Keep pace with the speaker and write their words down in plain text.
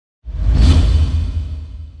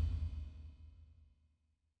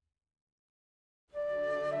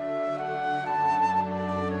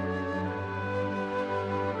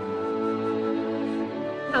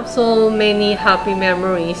have so many happy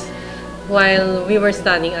memories while we were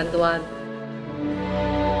studying at DWAD.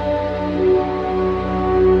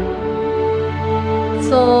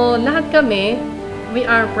 So, lahat kami, we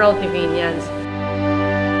are proud Divinians.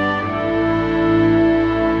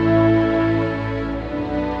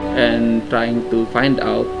 And trying to find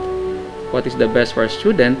out what is the best for a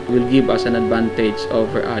student will give us an advantage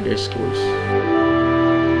over other schools.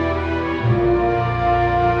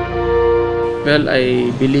 Well,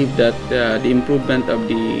 I believe that the improvement of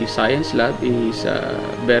the science lab is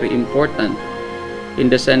very important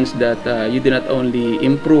in the sense that you do not only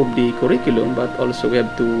improve the curriculum but also we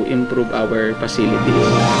have to improve our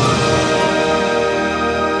facilities.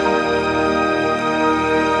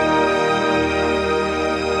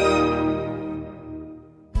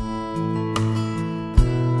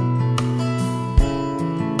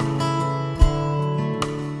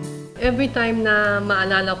 Every time na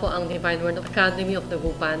maalala ko ang Divine Word Academy of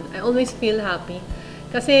Dagupan, I always feel happy.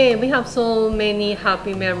 Kasi we have so many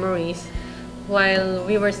happy memories while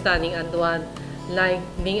we were studying at DWAD. Like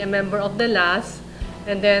being a member of the LAS,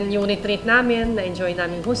 and then yung retreat namin, na-enjoy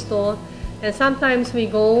namin gusto. And sometimes we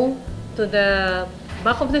go to the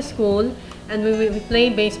back of the school and we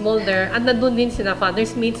play baseball there. At nandun din sila Father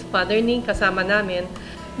Smith, Father Ning, kasama namin.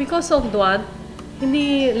 Because of DWAD,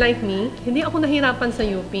 hindi like me, hindi ako nahirapan sa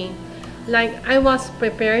UP. Like, I was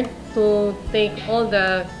prepared to take all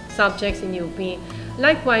the subjects in UP.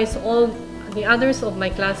 Likewise, all the others of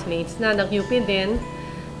my classmates na nag-UP din,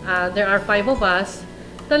 there are 5 of us,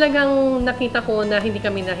 talagang nakita ko na hindi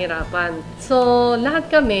kami nahirapan. So,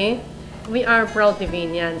 lahat kami, we are proud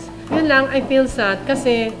Divinians. Yun lang, I feel sad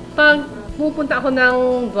kasi pag pupunta ako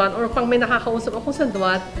ng DWAD or pag may nakakausap ako sa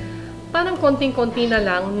DWAD, parang konting-konti na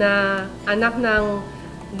lang na anak ng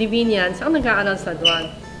Divinians ang nag-aaral sa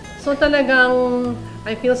DWAD. So talagang,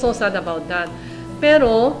 I feel so sad about that.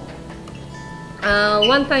 Pero,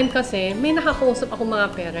 one time kasi, may nakakausap ako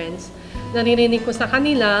mga parents. Naririnig ko sa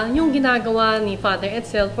kanila yung ginagawa ni Father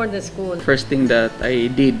Etzel for the school. First thing that I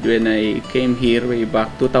did when I came here way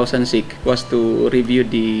back 2006 was to review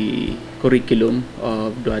the curriculum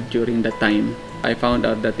of DWAD during that time. I found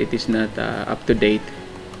out that it is not up to date.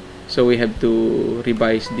 So we have to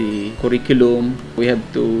revise the curriculum. We have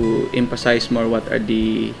to emphasize more what are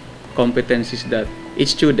the competencies that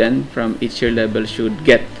each student from each year level should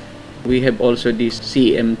get. We have also this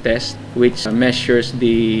CM test which measures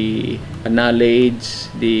the knowledge,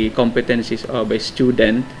 the competencies of a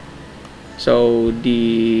student. So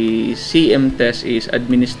the CM test is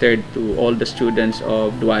administered to all the students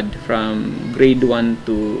of DWAD from grade 1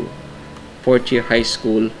 to 4th year high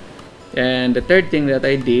school. And the third thing that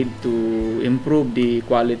I did to improve the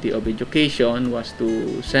quality of education was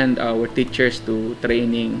to send our teachers to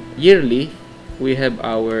training yearly. We have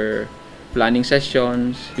our planning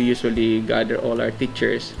sessions. We usually gather all our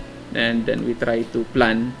teachers and then we try to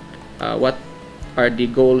plan what are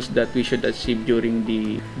the goals that we should achieve during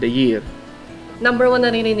the year. Number 1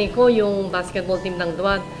 naririnig ko yung basketball team ng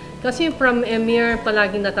DWAD. Kasi from Emir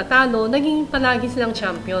palaging natatalo, naging palagi silang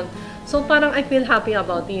champion. So parang I feel happy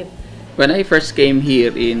about it. When I first came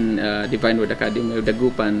here in Divine Word Academy of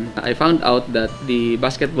Dagupan, I found out that the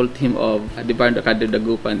basketball team of Divine Word Academy of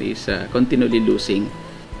Dagupan is continually losing.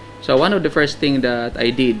 So one of the first things that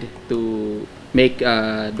I did to make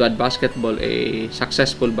DWAD basketball a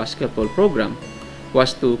successful basketball program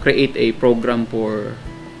was to create a program for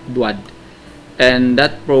DWAD. And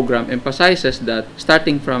that program emphasizes that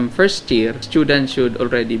starting from first year, students should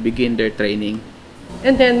already begin their training.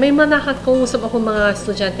 And then, may nakakausap ako mga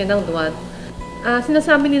estudyante ng DWAD.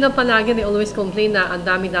 Sinasabi nila palagi, they always complain na ang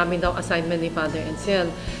dami-dami daw assignment ni Father Etzel.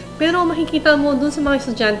 Pero makikita mo dun sa mga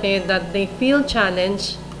estudyante that they feel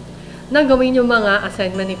challenged na gawin yung mga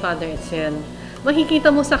assignment ni Father Etzel. Makikita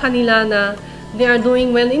mo sa kanila na they are doing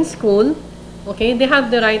well in school, okay? They have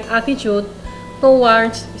the right attitude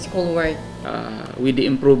towards schoolwork. With the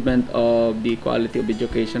improvement of the quality of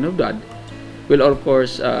education of DWAD, will of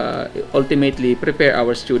course ultimately prepare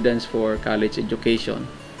our students for college education.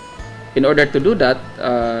 In order to do that,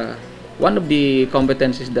 one of the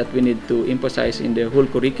competencies that we need to emphasize in the whole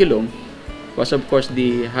curriculum was of course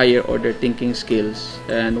the higher order thinking skills.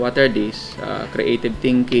 And what are these? Creative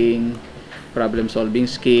thinking, problem solving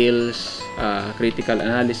skills, critical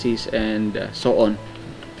analysis, and so on.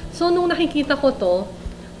 So nung nakikita ko to,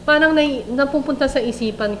 parang napupunta sa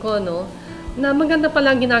isipan ko, no, na maganda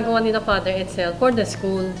pala ang ginagawa ni na Father Etzel for the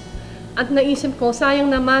school. At naisip ko,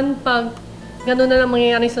 sayang naman pag gano'n na lang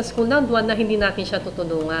mangyayari sa school ng DWAD na hindi natin siya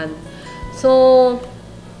tutulungan. So,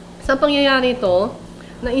 sa pangyayari ito,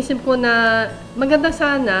 naisip ko na maganda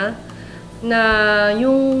sana na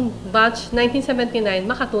yung batch 1979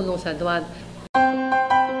 makatulong sa DWAD.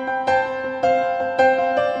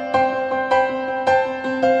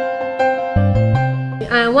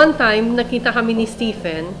 One time, nakita kami ni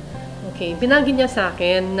Stephen, okay, binagi niya sa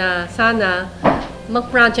akin na sana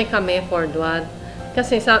mag-project kami for DWAD.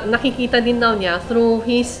 Kasi nakikita din daw niya through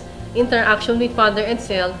his interaction with Father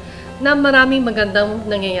Edsel na maraming magandang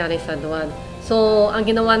nangyayari sa DWAD. So, ang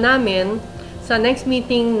ginawa namin, sa next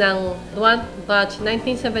meeting ng DWAD Batch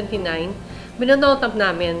 1979, binonote up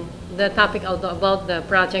namin the topic about the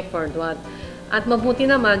project for DWAD. At mabuti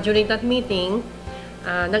naman, during that meeting,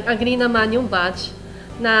 nag-agree naman yung batch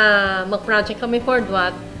na mag-project kami for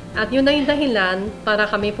DWAD. At yun na yung dahilan para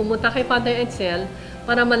kami pumunta kay Father Edsel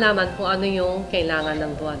para malaman kung ano yung kailangan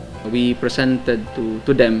ng DWAD. We presented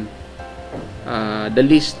to them the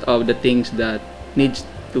list of the things that needs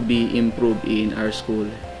to be improved in our school.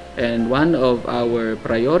 And one of our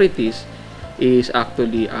priorities is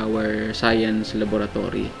actually our science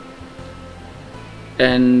laboratory.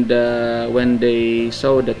 And when they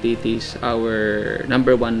saw that it is our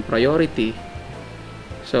number one priority,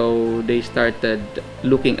 so they started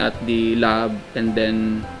looking at the lab, and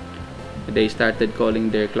then they started calling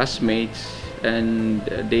their classmates, and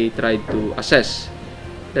they tried to assess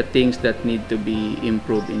the things that need to be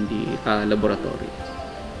improved in the laboratory.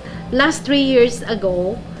 Last 3 years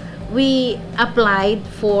ago, we applied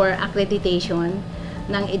for accreditation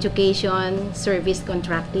ng education service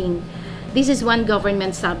contracting. This is one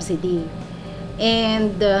government subsidy.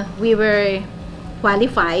 And we were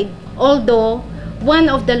qualified, although one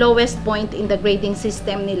of the lowest point in the grading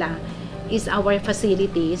system nila is our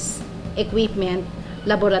facilities, equipment,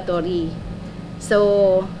 laboratory.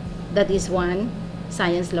 So, that is one,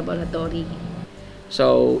 science laboratory.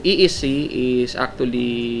 So, EEC is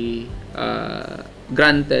actually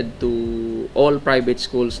granted to all private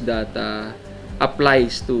schools that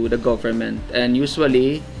applies to the government, and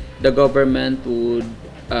usually the government would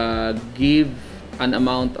give an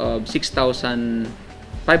amount of 6,500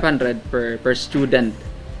 per student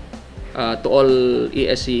to all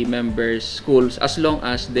ESC members schools, as long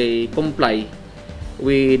as they comply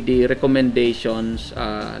with the recommendations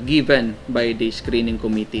given by the screening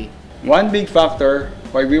committee. One big factor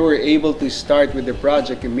why we were able to start with the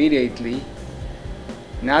project immediately,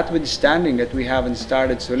 notwithstanding that we haven't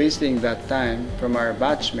started soliciting that time from our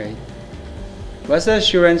batchmate, was the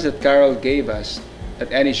assurance that Carol gave us that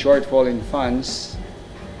any shortfall in funds,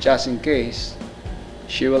 just in case,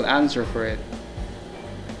 she will answer for it.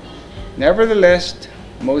 Nevertheless,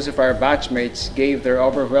 most of our batchmates gave their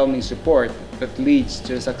overwhelming support that leads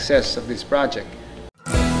to the success of this project.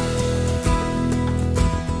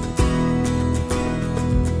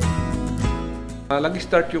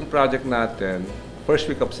 Nag-start yung project natin first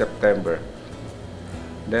week of September.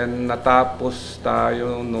 Then natapos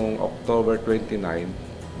tayo nung October 29,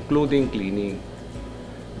 including cleaning.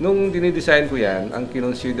 Nung dinidesign ko yan, ang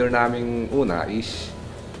kinonsider naming una is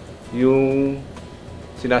yung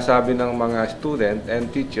sinasabi ng mga student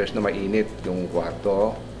and teachers na mainit yung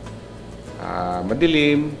kwarto,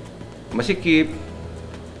 madilim, masikip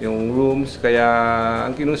yung rooms. Kaya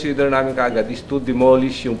ang kinonsider namin kaagad is to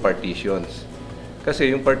demolish yung partitions.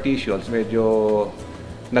 Kasi yung partitions medyo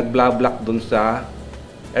nag-block dun sa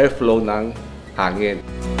airflow ng hangin.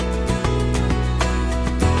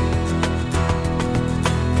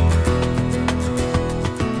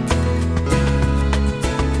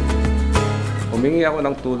 Humingi ako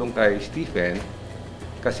ng tulong kay Stephen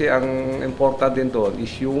kasi ang important din doon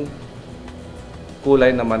is yung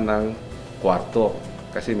kulay naman ng kwarto.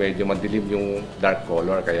 Kasi medyo madilim yung dark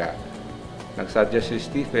color, kaya nag-suggest si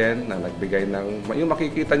Stephen na nagbigay ng, yung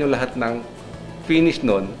makikita nyo lahat ng finish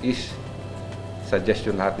nun is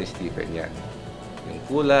suggestion lahat ni Stephen yan. Yung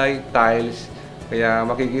kulay, tiles, kaya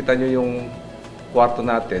makikita nyo yung kwarto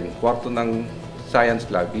natin, kwarto ng science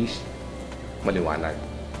lab is maliwanag.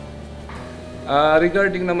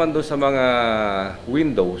 Regarding naman doon sa mga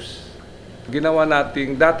windows, ginawa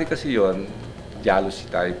nating, dati kasi yon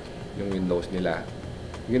jealousy type yung windows nila.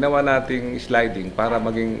 Ginawa nating sliding para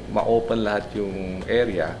maging ma-open lahat yung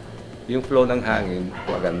area, yung flow ng hangin,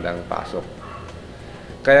 magandang pasok.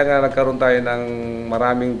 Kaya nga nagkaroon tayo ng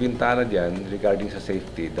maraming bintana dyan regarding sa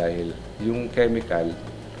safety dahil yung chemical,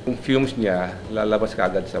 yung fumes niya lalabas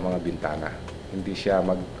kaagad sa mga bintana. Hindi siya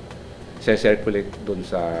mag-circulate dun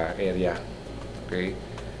sa area. Okay?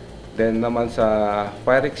 Then naman sa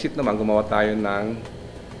fire exit naman, gumawa tayo ng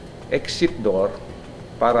exit door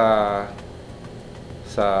para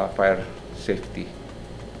sa fire safety.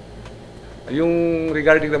 Yung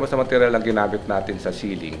regarding naman sa material na ginamit natin sa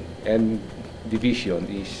ceiling and division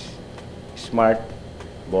is smart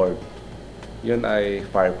board. yun ay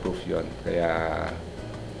fireproof yun. Kaya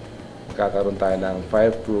magkakaroon tayo ng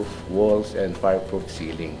fireproof walls and fireproof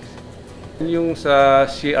ceilings. Yung sa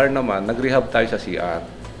CR naman, nag-rehab tayo sa CR.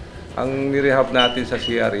 Ang nirehab natin sa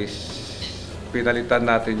CR is pinalitan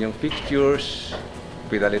natin yung fixtures,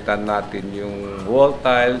 pinalitan natin yung wall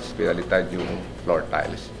tiles, pinalitan yung floor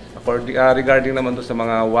tiles. Regarding naman doon sa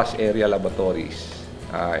mga wash area laboratories,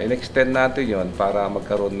 in-extend natin yon para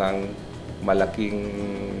magkaroon ng malaking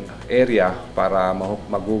area para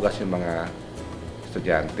maghugas yung mga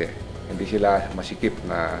estudyante. Hindi sila masikip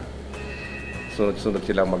na sunod-sunod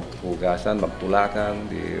silang maghugasan, magtulakan,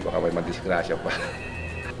 baka may madisgrasya pa.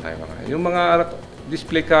 Yung mga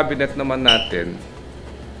display cabinet naman natin,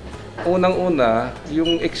 unang-una,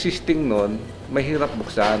 yung existing nun, mahirap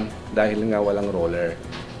buksan dahil nga walang roller.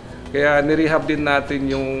 Kaya nirehab din natin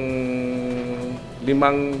yung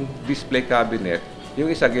 5 display cabinet. Yung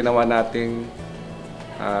isa ginawa nating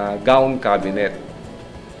gown cabinet.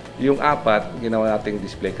 Yung 4, ginawa nating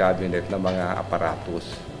display cabinet na mga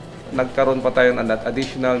aparatus. Nagkaroon pa tayo ng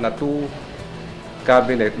additional na 2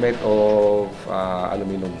 cabinet made of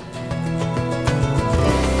aluminum.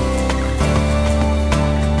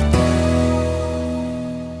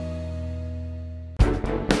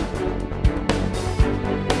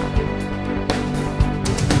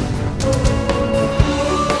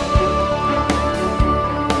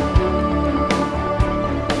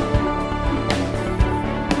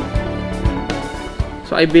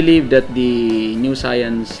 So I believe that the new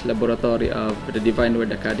science laboratory of the Divine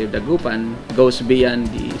Word Academy of Dagupan goes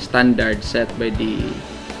beyond the standard set by the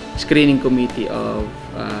screening committee of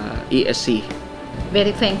ESC.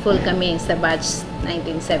 Very thankful kami sa batch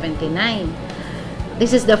 1979.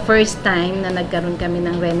 This is the first time na nagkaroon kami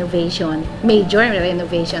ng renovation, major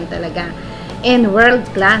renovation talaga, and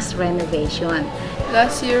world-class renovation.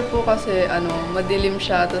 Last year po kasi madilim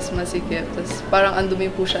siya, tapos masikip, tapos parang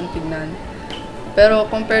andumi po siyang tignan. Pero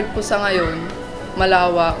compared po sa ngayon,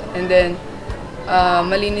 malawak, and then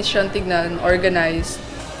malinis siyang tignan, organized.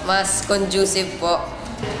 Mas conducive po.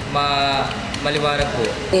 Maliwanag po.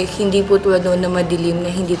 Hindi po tulad noon na madilim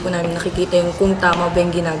na hindi po namin nakikita yung kung tama ba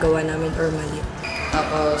yung ginagawa namin or mali.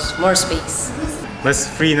 Tapos more space.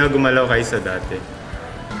 Mas free na gumalaw kaysa dati.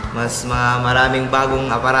 Mas maraming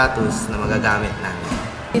bagong aparatus na magagamit namin.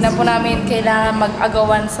 Hindi na po namin kailangan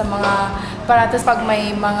mag-agawan sa mga aparatus pag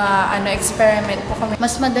may mga experiment po kami.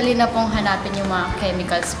 Mas madali na pong hanapin yung mga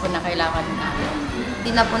chemicals po na kailangan natin.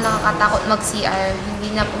 Hindi na po nakakatakot mag-CR,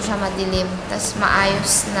 hindi na po siya madilim, tas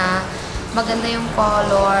maayos na, maganda yung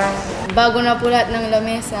color. Bago na po lahat ng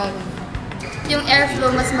lamesa. Yung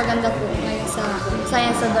airflow mas maganda po ngayon sa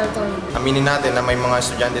science laboratory. Aminin natin na may mga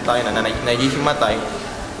estudyante tayo na nahihimatay,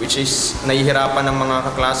 which is nahihirapan ng mga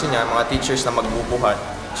kaklase niya, mga teachers na magbubuhat.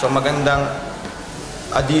 So magandang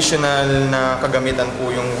additional na kagamitan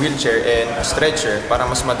po yung wheelchair and stretcher para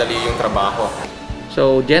mas madali yung trabaho.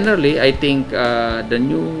 So generally, I think the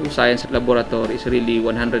new science laboratory is really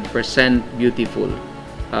 100% beautiful.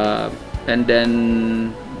 And then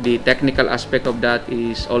the technical aspect of that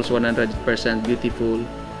is also 100% beautiful.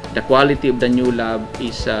 The quality of the new lab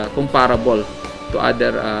is comparable to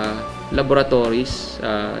other laboratories,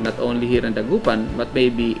 not only here in Dagupan, but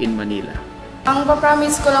maybe in Manila. Ang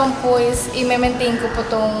papromise ko lang po is i-maintain ko po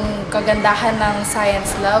itong kagandahan ng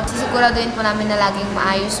science lab. Sisiguraduhin po namin na laging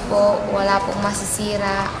maayos po, wala pong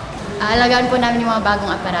masisira. Alagaan po namin yung mga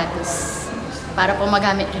bagong aparatus para po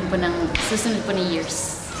magamit rin po ng susunod po na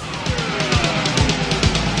years.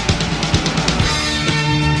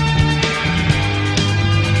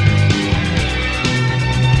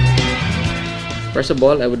 First of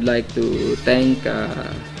all, I would like to thank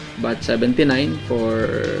Batch 79 for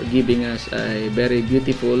giving us a very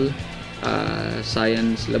beautiful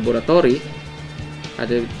science laboratory.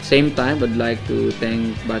 At the same time, I'd like to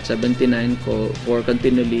thank Batch 79 for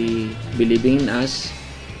continually believing in us,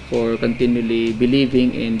 for continually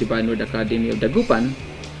believing in Divine Word Academy of Dagupan,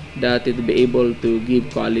 that it will be able to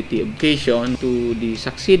give quality education to the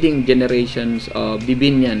succeeding generations of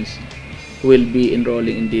Divinyans who will be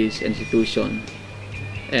enrolling in this institution.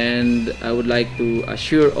 And I would like to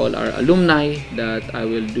assure all our alumni that I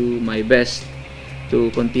will do my best to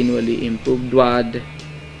continually improve DWAD,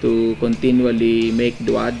 to continually make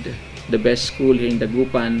DWAD the best school here in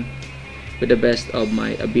Dagupan with the best of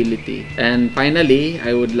my ability. And finally,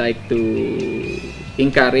 I would like to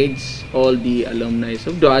encourage all the alumni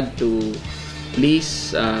of DWAD to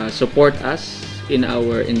please support us in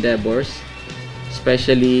our endeavors,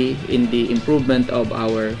 especially in the improvement of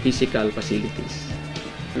our physical facilities.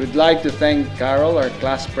 We would like to thank Carol, our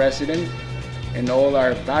class president, and all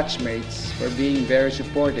our batchmates for being very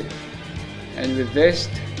supportive. And with this,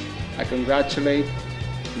 I congratulate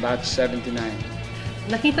Batch 79.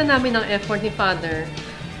 Nakita namin ang effort ni Father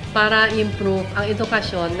para improve ang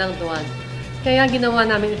edukasyon ng DWAD. Kaya ginawa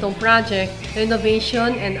namin itong project,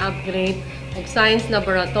 Renovation and Upgrade of Science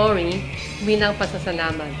Laboratory bilang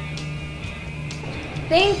pasasalamat.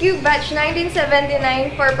 Thank you, Batch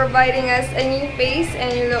 1979, for providing us a new face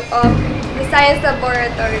and look of the science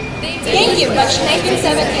laboratory. Thank you, Batch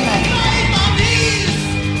 1979.